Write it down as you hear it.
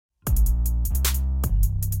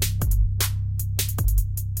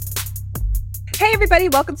Hey, everybody.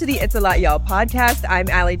 Welcome to the It's a Lot, Y'all podcast. I'm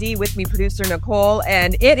Allie D, with me, producer Nicole,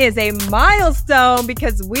 and it is a milestone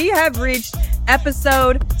because we have reached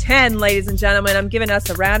episode 10, ladies and gentlemen. I'm giving us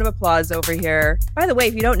a round of applause over here. By the way,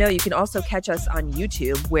 if you don't know, you can also catch us on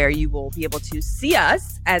YouTube, where you will be able to see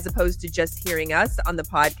us as opposed to just hearing us on the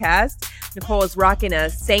podcast. Nicole is rocking a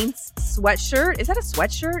Saints sweatshirt. Is that a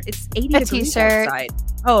sweatshirt? It's 80 degrees outside.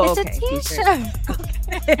 Oh, okay. It's a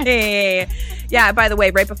t-shirt. Okay. Yeah, by the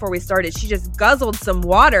way, right before we started, she just guzzled some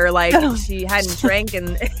water like she hadn't drank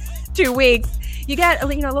in 2 weeks. You get, a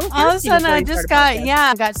little thirsty. All of a sudden, I just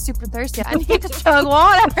got super thirsty. I need to chug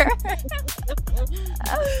water.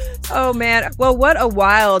 Oh, man. Well, what a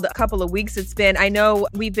wild couple of weeks it's been. I know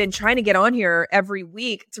we've been trying to get on here every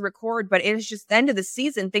week to record, but it's just the end of the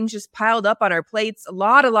season. Things just piled up on our plates. A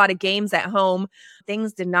lot of games at home.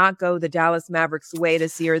 Things did not go the Dallas Mavericks' way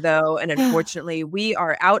this year, though. And unfortunately, we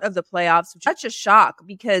are out of the playoffs. Such a shock,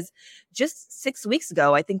 because just 6 weeks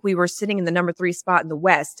ago, I think we were sitting in the number 3 spot in the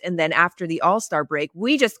West. And then after the All-Star break,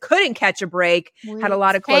 we just couldn't catch a break. Had a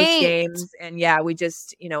lot of close games. And we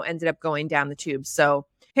just, ended up going down the tubes. So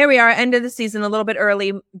here we are, end of the season, a little bit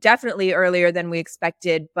early, definitely earlier than we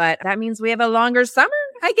expected. But that means we have a longer summer,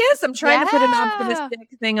 I guess. I'm trying to put an optimistic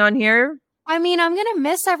thing on here. I mean, I'm going to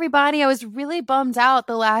miss everybody. I was really bummed out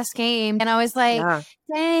the last game. And I was like,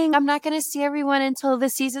 dang, I'm not going to see everyone until the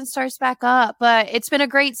season starts back up. But it's been a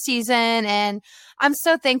great season, and I'm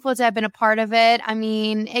so thankful to have been a part of it. I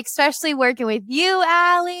mean, especially working with you,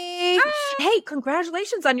 Allie. Hey,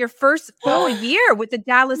 congratulations on your first full year with the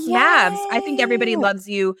Dallas Mavs. I think everybody loves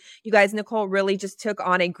you. You guys, Nicole really just took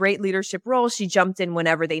on a great leadership role. She jumped in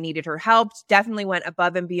whenever they needed her help, definitely went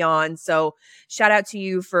above and beyond. So shout out to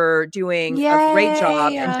you for doing a great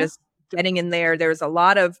job and just getting in there. There's a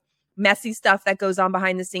lot of messy stuff that goes on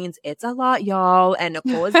behind the scenes. It's a lot, y'all. And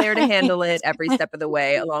Nicole is there to handle it every step of the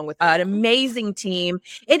way, along with an amazing team.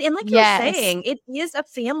 And like you're saying, it is a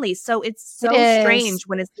family. So it's so strange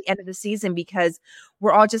when it's the end of the season, because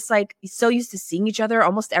we're all just so used to seeing each other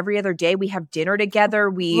almost every other day. We have dinner together.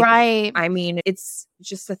 I mean, it's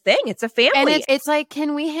just a thing. It's a family. And it's like,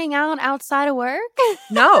 can we hang out outside of work?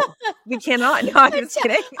 No, we cannot. No, I'm just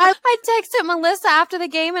kidding. I texted Melissa after the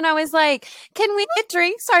game, and I was like, can we get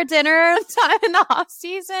drinks or dinner time in the off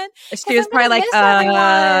season? She was probably like,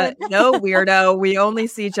 no, weirdo. We only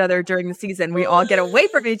see each other during the season. We all get away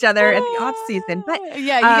from each other in the off season. But you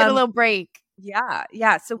get a little break.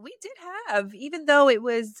 Yeah. So we did have, even though it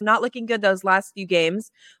was not looking good those last few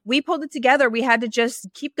games, we pulled it together. We had to just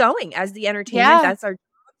keep going as the entertainment. That's our job,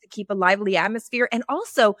 to keep a lively atmosphere. And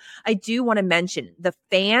also, I do want to mention, the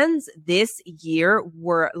fans this year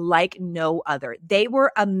were like no other. They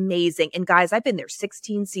were amazing. And guys, I've been there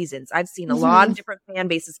 16 seasons. I've seen a lot of different fan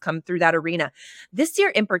bases come through that arena. This year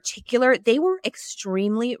in particular, they were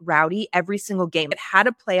extremely rowdy every single game. It had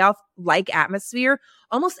a playoff-like atmosphere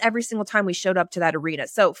almost every single time we showed up to that arena.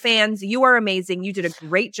 So fans, you are amazing. You did a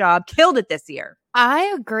great job. Killed it this year.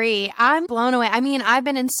 I agree. I'm blown away. I mean, I've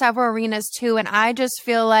been in several arenas too, and I just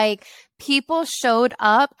feel like people showed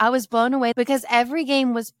up. I was blown away because every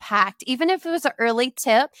game was packed. Even if it was an early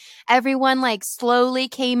tip, everyone slowly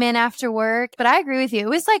came in after work. But I agree with you. It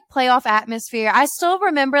was like playoff atmosphere. I still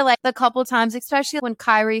remember the couple times, especially when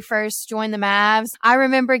Kyrie first joined the Mavs. I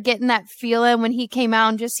remember getting that feeling when he came out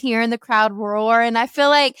and just hearing the crowd roar. And I feel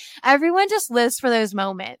like everyone just lives for those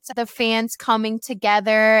moments. The fans coming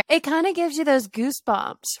together. It kind of gives you those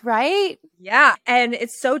goosebumps, right? Yeah. And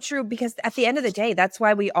it's so true, because at the end of the day, that's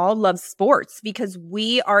why we all love sports, because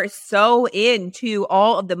we are so into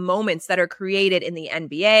all of the moments that are created in the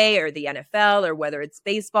NBA or the NFL, or whether it's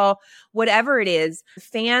baseball, whatever it is.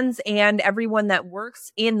 Fans and everyone that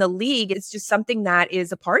works in the league, it's just something that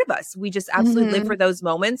is a part of us. We just absolutely live for those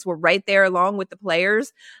moments. We're right there along with the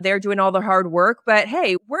players. They're doing all the hard work, but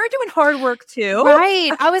hey, we're doing hard work too.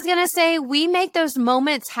 Right. I was going to say, we make those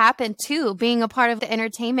moments happen too, being a part of the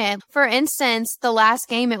entertainment. For instance, the last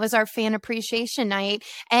game, it was our fan appreciation night,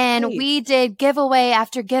 and we did giveaway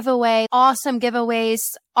after giveaway, awesome giveaways,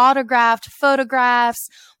 autographed photographs,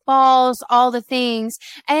 balls, all the things.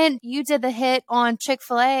 And you did the hit on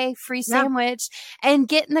Chick-fil-A, free sandwich, and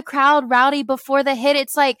getting the crowd rowdy before the hit.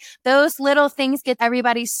 It's like those little things get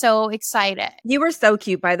everybody so excited. You were so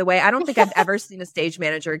cute, by the way. I don't think I've ever seen a stage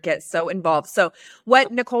manager get so involved. So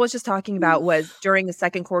what Nicole was just talking about was during the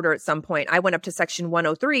second quarter at some point, I went up to section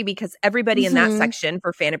 103 because everybody in that section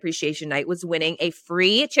for Fan Appreciation Night was winning a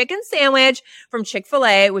free chicken sandwich from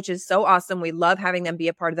Chick-fil-A, which is so awesome. We love having them be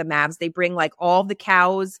a part of the Mavs. They bring like all the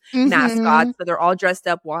cows, mascots. So they're all dressed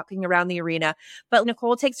up, walking around the arena. But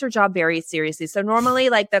Nicole takes her job very seriously. So normally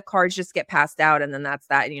like the cards just get passed out and then that's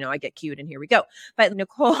that, I get cued and here we go. But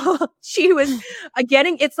Nicole, she was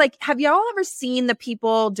it's like, have y'all ever seen the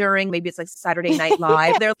people during, maybe it's like Saturday Night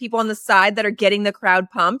Live? There are people on the side that are getting the crowd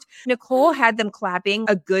pumped. Nicole had them clapping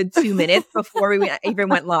a good 2 minutes before we even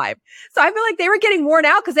went live. So I feel like they were getting worn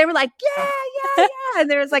out because they were like, yeah. And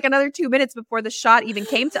there was like another 2 minutes before the shot even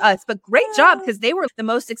came to us. But great job, because they were the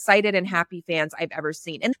most excited and happy fans I've ever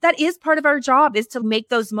seen. And that is part of our job, is to make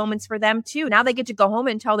those moments for them too. Now they get to go home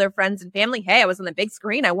and tell their friends and family, hey, I was on the big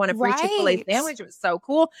screen. I won a free Chick-fil-A sandwich. It was so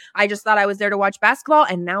cool. I just thought I was there to watch basketball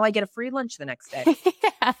and now I get a free lunch the next day.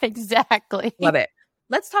 Yeah, exactly. Love it.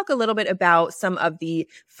 Let's talk a little bit about some of the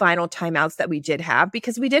final timeouts that we did have,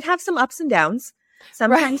 because we did have some ups and downs.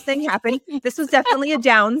 Sometimes things happen. This was definitely a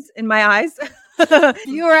downs in my eyes.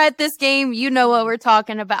 You were at this game. You know what we're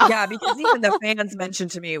talking about. Yeah, because even the fans mentioned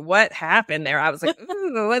to me what happened there. I was like,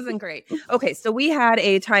 ooh, it wasn't great. Okay, so we had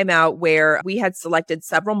a timeout where we had selected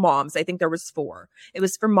several moms. I think there was 4. It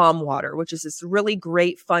was for Mom Water, which is this really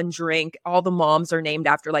great, fun drink. All the moms are named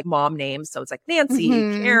after like mom names. So it's like Nancy,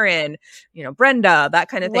 Karen, Brenda, that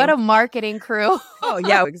kind of thing. What a marketing crew. Oh,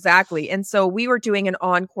 yeah, exactly. And so we were doing an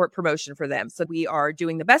on-court promotion for them. So we are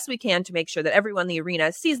doing the best we can to make sure that everyone in the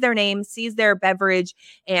arena sees their name, sees their beverage,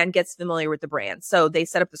 and gets familiar with the brand. So they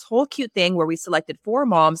set up this whole cute thing where we selected 4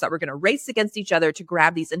 moms that were going to race against each other to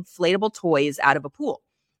grab these inflatable toys out of a pool.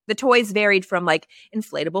 The toys varied from like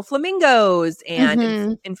inflatable flamingos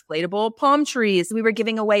and inflatable palm trees. We were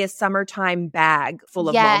giving away a summertime bag full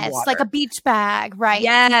of mom water. Like a beach bag, right?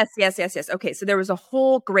 Yes. Okay, so there was a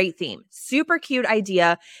whole great theme. Super cute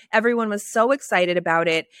idea. Everyone was so excited about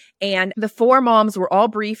it. And the 4 moms were all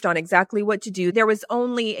briefed on exactly what to do. There was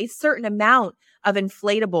only a certain amount of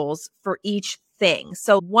inflatables for each thing.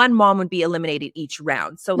 So one mom would be eliminated each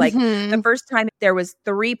round. So like the first time there was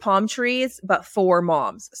 3 palm trees, but 4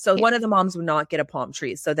 moms. So one of the moms would not get a palm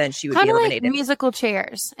tree. So then she would be eliminated. Like musical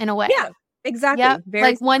chairs in a way. Yeah, exactly. Yep. Very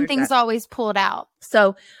like one thing's always pulled out.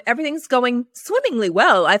 So everything's going swimmingly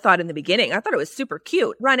well, I thought in the beginning. I thought it was super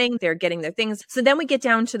cute. Running, they're getting their things. So then we get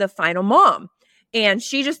down to the final mom and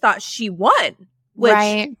she just thought she won.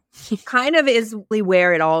 Which kind of is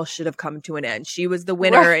where it all should have come to an end. She was the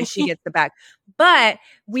winner and she gets the bag. But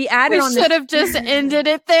we added on. We should have just ended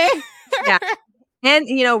it there. Yeah.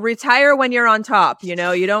 And, retire when you're on top. You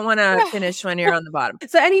don't want to finish when you're on the bottom.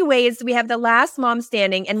 So anyways, we have the last mom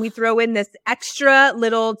standing and we throw in this extra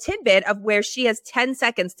little tidbit of where she has 10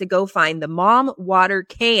 seconds to go find the mom water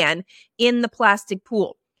can in the plastic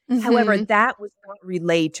pool. However, that was not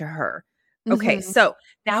relayed to her. Okay, so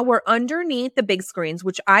now we're underneath the big screens,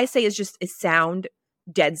 which I say is just a sound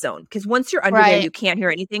dead zone. Because once you're under there, you can't hear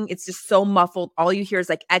anything. It's just so muffled. All you hear is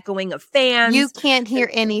like echoing of fans. You can't hear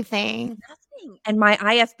anything. And my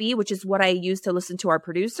IFB, which is what I use to listen to our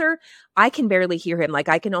producer, I can barely hear him. Like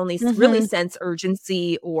I can only really sense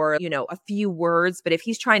urgency or, a few words. But if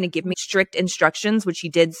he's trying to give me strict instructions, which he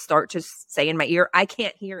did start to say in my ear, I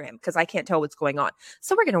can't hear him because I can't tell what's going on.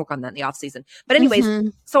 So we're going to work on that in the off season. But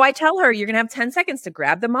anyways, so I tell her, you're going to have 10 seconds to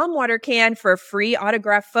grab the mom water can for a free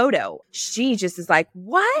autograph photo. She just is like,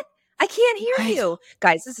 what? I can't hear you.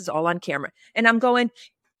 Guys, this is all on camera. And I'm going,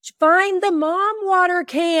 find the mom water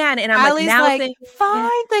can. And I'm like mouthing,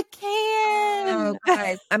 find the can. Oh,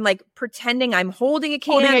 guys. I'm like pretending I'm holding a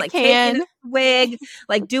can, taking a swig,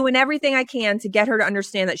 like doing everything I can to get her to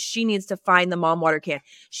understand that she needs to find the mom water can.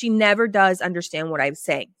 She never does understand what I'm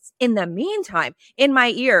saying. In the meantime, in my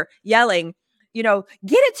ear, yelling, give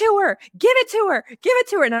it to her, give it to her, give it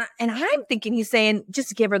to her. And I'm thinking he's saying,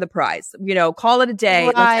 just give her the prize, call it a day.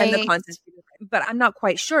 Let's end the contest. But I'm not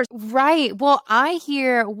quite sure. Right. Well, I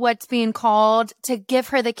hear what's being called to give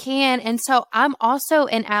her the can. And so I'm also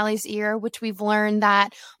in Allie's ear, which we've learned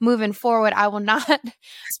that moving forward, I will not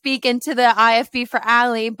speak into the IFB for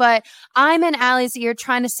Allie, but I'm in Allie's ear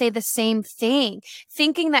trying to say the same thing,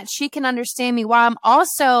 thinking that she can understand me while I'm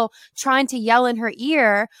also trying to yell in her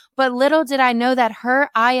ear. But little did I know that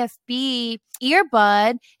her IFB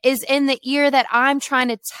earbud is in the ear that I'm trying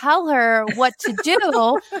to tell her what to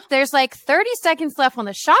do. There's like 30 seconds left on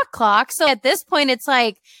the shot clock. So at this point, it's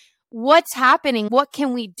like, what's happening? What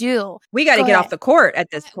can we do? We got to get off the court at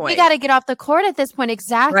this point. We got to get off the court at this point.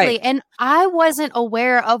 Exactly. Right. And I wasn't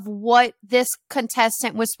aware of what this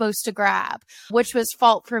contestant was supposed to grab, which was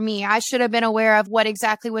fault for me. I should have been aware of what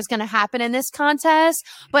exactly was going to happen in this contest,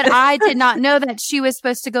 but I did not know that she was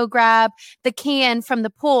supposed to go grab the can from the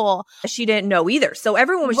pool. She didn't know either. So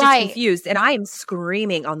everyone was just confused. And I am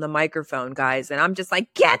screaming on the microphone, guys. And I'm just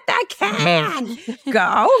like, get that can.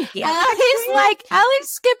 Go. He's like, Allie's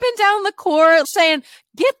skipping down the court saying,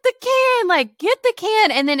 get the can, like, get the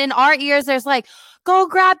can. And then in our ears, there's like, go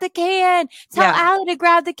grab the can. Tell Allie to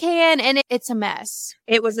grab the can. And it's a mess.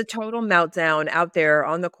 It was a total meltdown out there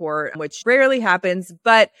on the court, which rarely happens.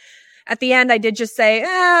 But at the end, I did just say,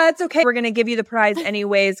 it's okay. We're going to give you the prize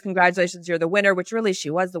anyways. Congratulations. You're the winner, which really she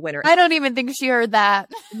was the winner. I don't even think she heard that.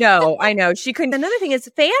 No, I know. She couldn't. Another thing is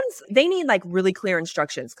fans, they need like really clear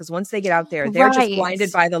instructions because once they get out there, they're just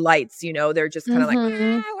blinded by the lights. You know, they're just kind of like, what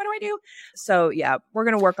do I do? So yeah, we're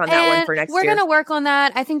going to work on that one for next year. We're going to work on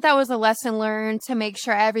that. I think that was a lesson learned to make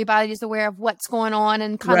sure everybody's aware of what's going on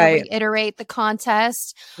and kind of reiterate the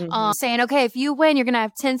contest. Saying, okay, if you win, you're going to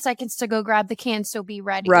have 10 seconds to go grab the can. So be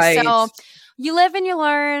ready. Right. So you live and you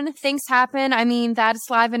learn. Things happen. I mean, that's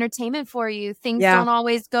live entertainment for you. Things don't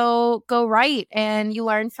always go right, and you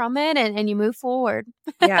learn from it and you move forward.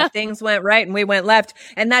 Yeah, things went right and we went left.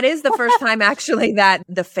 And that is the first time actually that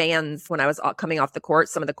the fans, when I was coming off the court,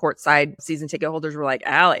 some of the courtside season ticket holders were like,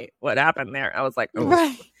 Allie, what happened there? I was like,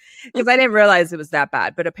 oh, because I didn't realize it was that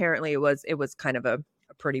bad, but apparently it was kind of a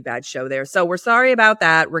pretty bad show there. So we're sorry about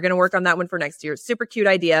that. We're going to work on that one for next year. Super cute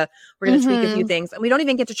idea. We're going to tweak a few things, and we don't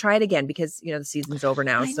even get to try it again because, you know, the season's over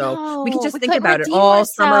now. So we can just think about it all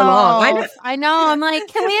summer long. I know. I'm like,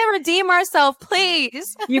 can we redeem ourselves,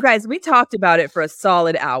 please? You guys, we talked about it for a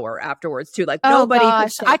solid hour afterwards too. Like nobody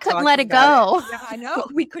I couldn't let it go. Yeah, I know.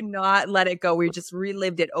 We could not let it go. We just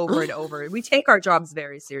relived it over and over. We take our jobs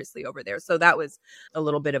very seriously over there. So that was a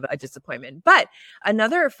little bit of a disappointment. But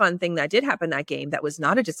another fun thing that did happen that game that was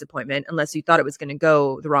not a disappointment, unless you thought it was going to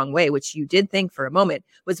go the wrong way, which you did think for a moment,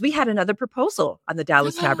 was we had another proposal on the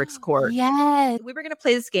Dallas Mavericks court. Yes. We were going to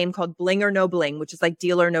play this game called Bling or No Bling, which is like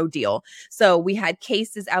Deal or No Deal. So we had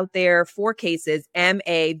cases out there, 4 cases, M,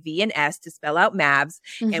 A, V, and S to spell out Mavs.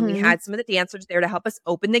 And we had some of the dancers there to help us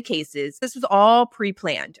open the cases. This was all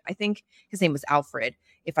pre-planned. I think his name was Alfred,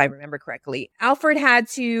 if I remember correctly. Alfred had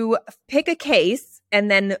to pick a case, and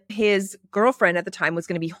then his girlfriend at the time was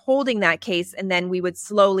going to be holding that case, and then we would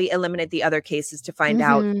slowly eliminate the other cases to find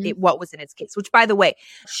out what was in its case, which, by the way,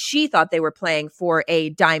 she thought they were playing for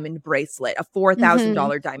a diamond bracelet, a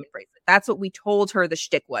 $4,000 diamond bracelet. That's what we told her the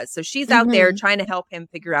shtick was. So she's out there trying to help him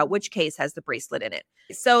figure out which case has the bracelet in it.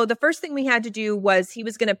 So the first thing we had to do was he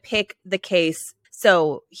was going to pick the case.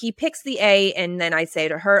 So he picks the A, and then I say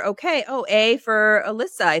to her, okay, A for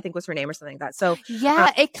Alyssa, I think was her name or something like that. So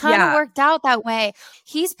it kind of worked out that way.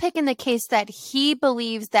 He's picking the case that he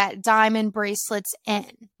believes that diamond bracelet's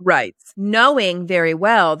in. Right. Knowing very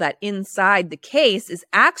well that inside the case is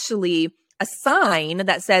actually a sign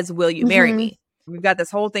that says, will you marry me? We've got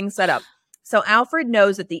this whole thing set up. So Alfred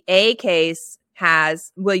knows that the A case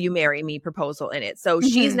has will you marry me proposal in it. So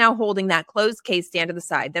she's now holding that closed case stand to the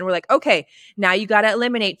side. Then we're like, okay, now you got to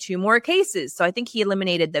eliminate 2 more cases. So I think he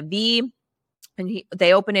eliminated the V, and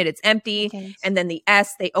they open it, it's empty. Okay. And then the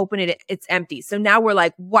S, they open it, it's empty. So now we're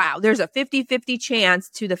like, wow, there's a 50-50 chance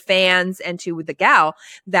to the fans and to the gal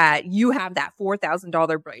that you have that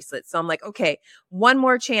 $4,000 bracelet. So I'm like, okay, one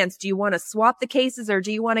more chance. Do you want to swap the cases or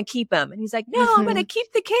do you want to keep them? And he's like, no, I'm going to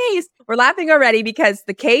keep the case. We're laughing already because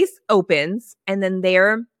the case opens and then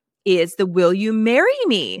there is the will you marry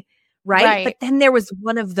me? Right? But then there was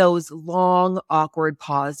one of those long, awkward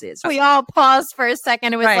pauses. We all paused for a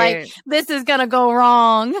second. It was like, this is going to go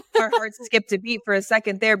wrong. Our hearts skipped a beat for a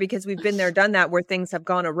second there because we've been there, done that, where things have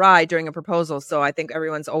gone awry during a proposal. So I think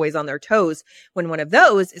everyone's always on their toes when one of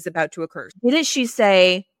those is about to occur. Didn't she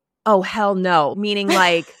say, oh, hell no? Meaning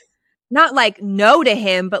like, not like no to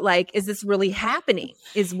him, but like, is this really happening?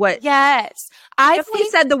 Is what? Yes. I definitely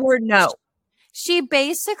said the word no. She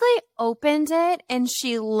basically opened it and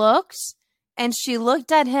she looked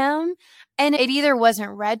at him, and it either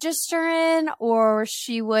wasn't registering or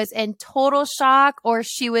she was in total shock or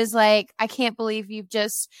she was like, I can't believe you've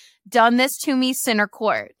just done this to me, center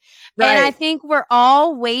court. Right. And I think we're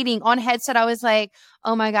all waiting on headset. I was like,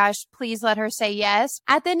 oh my gosh, please let her say yes.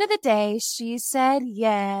 At the end of the day, she said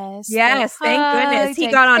yes. Yes, thank goodness. He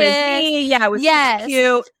got on his knee. Yeah, it was super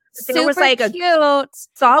cute. There was like cute. A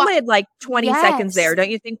solid like 20 seconds there,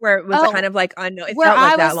 don't you think, where it was kind of like unknown? It felt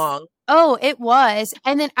like that long. Oh, it was.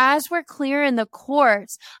 And then as we're clearing the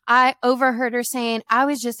courts, I overheard her saying, I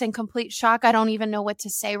was just in complete shock. I don't even know what to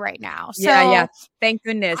say right now. So, Yeah. Thank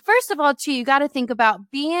goodness. first of all, too, you got to think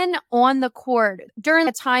about being on the court during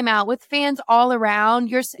a timeout with fans all around.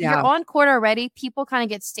 You're on court already. People kind of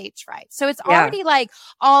get stage fright. So it's already like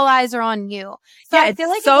all eyes are on you. So I feel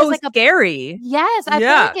like so it was like scary. Yes, I feel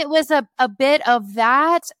like it was a bit of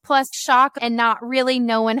that plus shock and not really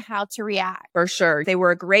knowing how to react. For sure. They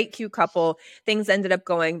were a great, cute couple. Things ended up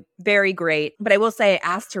going very great. But I will say, I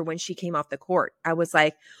asked her when she came off the court, I was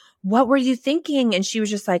like, what were you thinking? And she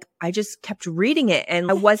was just like, I just kept reading it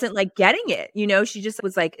and I wasn't like getting it. You know, she just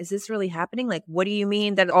was like, is this really happening? Like, what do you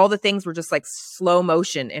mean? That all the things were just like slow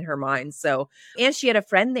motion in her mind. So, and she had a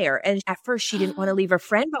friend there. And at first she didn't want to leave her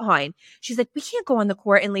friend behind. She's like, we can't go on the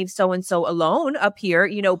court and leave so-and-so alone up here,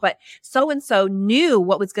 you know, but so-and-so knew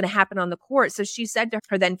what was going to happen on the court. So she said to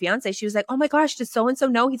her then fiance, she was like, oh my gosh, does so-and-so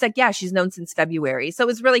know? He's like, yeah, she's known since February. So it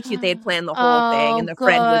was really cute. They had planned the whole thing and the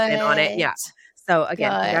friend was in on it. Yeah. So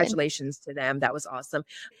again, congratulations to them. That was awesome.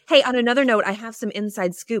 Hey, on another note, I have some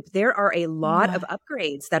inside scoop. There are a lot of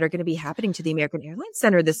upgrades that are going to be happening to the American Airlines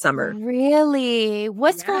Center this summer. Really?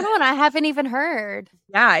 What's going on? I haven't even heard.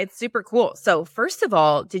 Yeah, it's super cool. So first of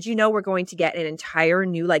all, did you know we're going to get an entire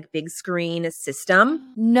new like big screen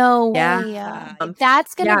system? No way.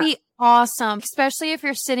 That's going to be awesome, especially if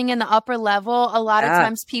you're sitting in the upper level. A lot of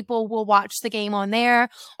times people will watch the game on there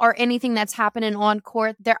or anything that's happening on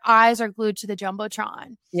court. Their eyes are glued to the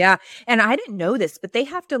Jumbotron. Yeah. And I didn't know this, but they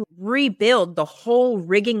have to rebuild the whole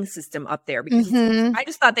rigging system up there because I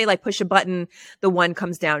just thought they like push a button, the one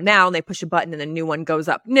comes down now, and they push a button and the new one goes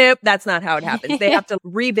up. Nope, that's not how it happens. They have to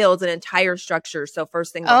rebuild an entire structure. So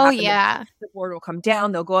first thing will happen, the board will come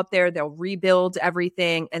down, they'll go up there, they'll rebuild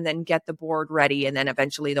everything and then get the board ready and then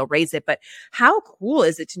eventually they'll raise it. But how cool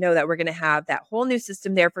is it to know that we're going to have that whole new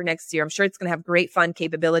system there for next year? I'm sure it's going to have great fun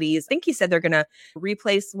capabilities. I think he said they're going to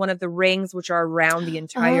replace one of the rings, which are around the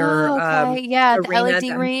entire the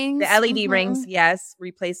LED rings. The LED rings, yes,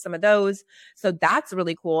 replace some of those. So that's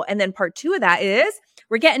really cool. And then part 2 of that is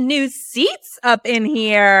we're getting new seats up in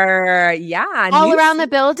here. Yeah. All around the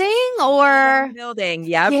building or? Building,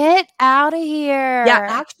 yeah. Get out of here. Yeah,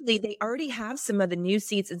 actually, they already have some of the new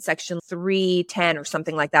seats in section 310 or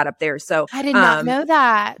something like that up there. So I did not know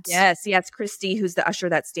that. Yes, it's Christy, who's the usher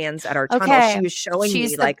that stands at our tunnel. She was showing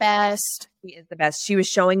me like best. She is the best. She was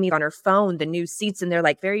showing me on her phone the new seats and they're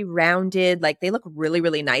like very rounded. Like they look really,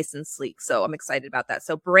 really nice and sleek. So I'm excited about that.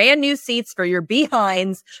 So brand new seats for your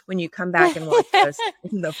behinds when you come back and watch us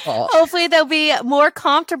in the fall. Hopefully they'll be more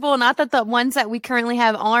comfortable. Not that the ones that we currently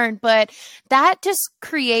have aren't, but that just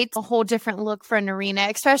creates a whole different look for an arena,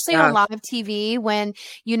 especially on live TV when,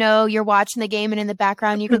 you know, you're watching the game and in the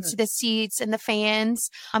background you can see the seats and the fans.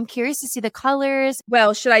 I'm curious to see the colors.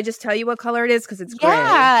 Well, should I just tell you what color it is? Because it's gray.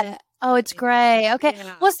 Yeah. Oh, it's gray. Okay.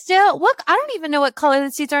 Yeah. Well, still, look, I don't even know what color the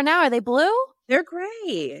seats are now. Are they blue? They're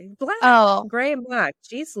gray. Black. Oh. Gray and black.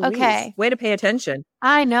 Jeez Louise. Okay. Way to pay attention.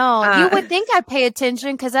 I know. You would think I'd pay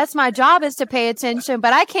attention because that's my job is to pay attention,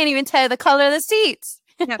 but I can't even tell you the color of the seats.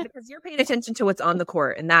 Yeah, because you're paying attention to what's on the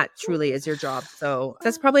court, and that truly is your job. So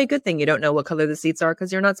that's probably a good thing you don't know what color the seats are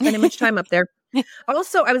because you're not spending much time up there.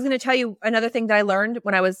 Also, I was going to tell you another thing that I learned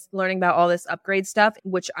when I was learning about all this upgrade stuff,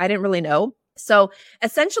 which I didn't really know. So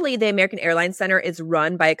essentially, the American Airlines Center is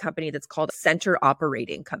run by a company that's called Center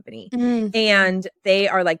Operating Company. And they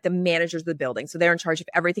are like the managers of the building. So they're in charge of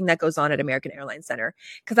everything that goes on at American Airlines Center.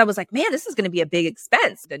 Because I was like, man, this is going to be a big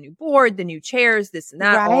expense. The new board, the new chairs, this and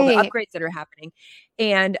that, all the upgrades that are happening.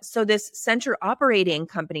 And so this Center Operating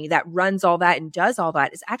Company that runs all that and does all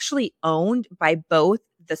that is actually owned by both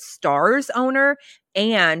the Stars owner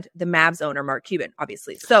and the Mavs owner, Mark Cuban,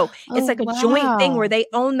 obviously. So it's like a joint thing where they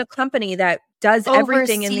own the company that does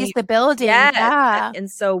everything in the building. Yeah. And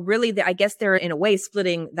so really, I guess they're in a way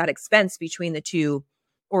splitting that expense between the two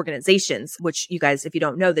organizations, which you guys, if you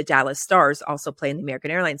don't know, the Dallas Stars also play in the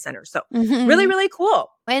American Airlines Center. So really, really cool.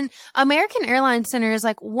 And American Airlines Center is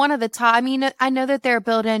like one of the top. I mean, I know that they're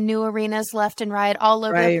building new arenas left and right all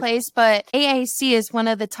over the place, but AAC is one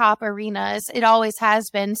of the top arenas. It always has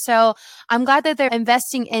been. So I'm glad that they're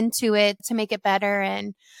investing into it to make it better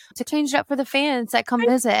and to change it up for the fans that come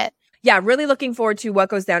visit. Yeah, really looking forward to what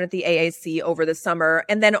goes down at the AAC over the summer.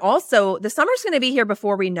 And then also the summer's going to be here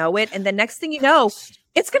before we know it. And the next thing you know,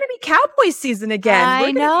 it's going to be Cowboys season again.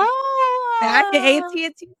 I know. Back at AT&T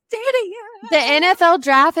Stadium. The NFL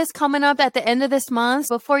draft is coming up at the end of this month.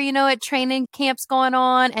 Before you know it, training camp's going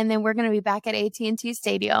on. And then we're going to be back at AT&T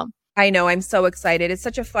Stadium. I know. I'm so excited. It's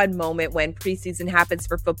such a fun moment when preseason happens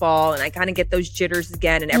for football and I kind of get those jitters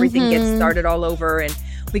again and everything gets started all over and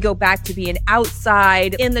we go back to being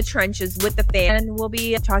outside in the trenches with the fan. We'll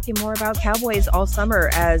be talking more about Cowboys all summer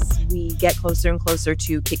as we get closer and closer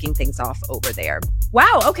to kicking things off over there.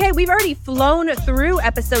 Wow. Okay. We've already flown through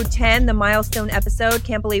episode 10, the milestone episode.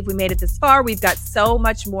 Can't believe we made it this far. We've got so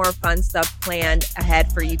much more fun stuff planned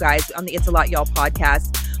ahead for you guys on the It's a Lot Y'all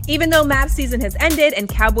podcast. Even though Mavs season has ended and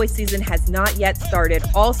Cowboy season has not yet started,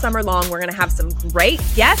 all summer long, we're going to have some great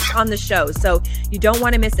guests on the show. So you don't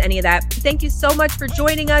want to miss any of that. Thank you so much for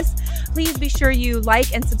joining us. Please be sure you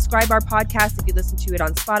like and subscribe our podcast if you listen to it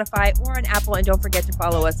on Spotify or on Apple. And don't forget to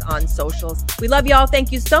follow us on socials. We love y'all.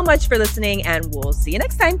 Thank you so much for listening and we'll see you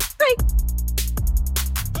next time. Bye.